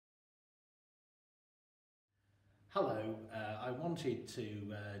Hello, I wanted to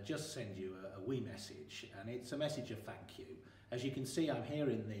just send you a wee message, and it's a message of thank you. As you can see, I'm here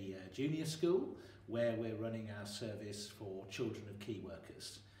in the junior school where we're running our service for children of key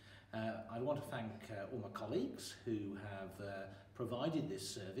workers. I want to thank all my colleagues who have provided this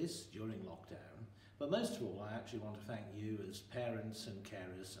service during lockdown, but most of all I actually want to thank you as parents and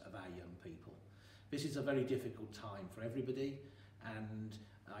carers of our young people. This is a very difficult time for everybody, and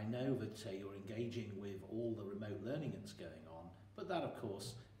I know that you're engaging with all the remote learning that's going on, but that of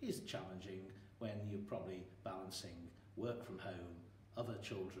course is challenging when you're probably balancing work from home, other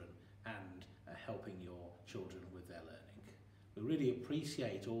children and helping your children with their learning. We really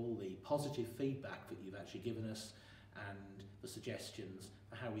appreciate all the positive feedback that you've actually given us and the suggestions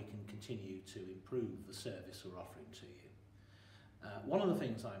for how we can continue to improve the service we're offering to you. One of the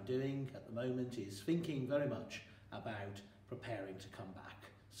things I'm doing at the moment is thinking very much about preparing to come back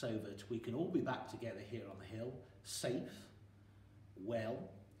so that we can all be back together here on the hill, safe, well,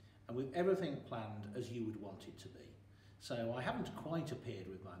 and with everything planned as you would want it to be. So I haven't quite appeared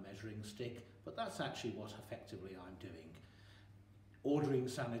with my measuring stick, but that's actually what effectively I'm doing. Ordering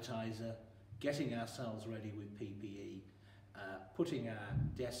sanitizer, getting ourselves ready with PPE, putting our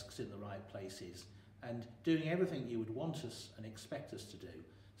desks in the right places, and doing everything you would want us and expect us to do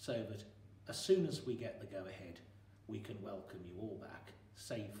so that as soon as we get the go-ahead, we can welcome you all back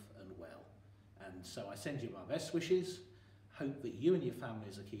safe and well. And so I send you my best wishes, hope that you and your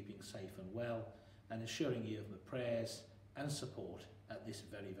families are keeping safe and well, and assuring you of my prayers and support at this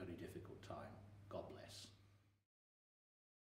very, very difficult time. God bless.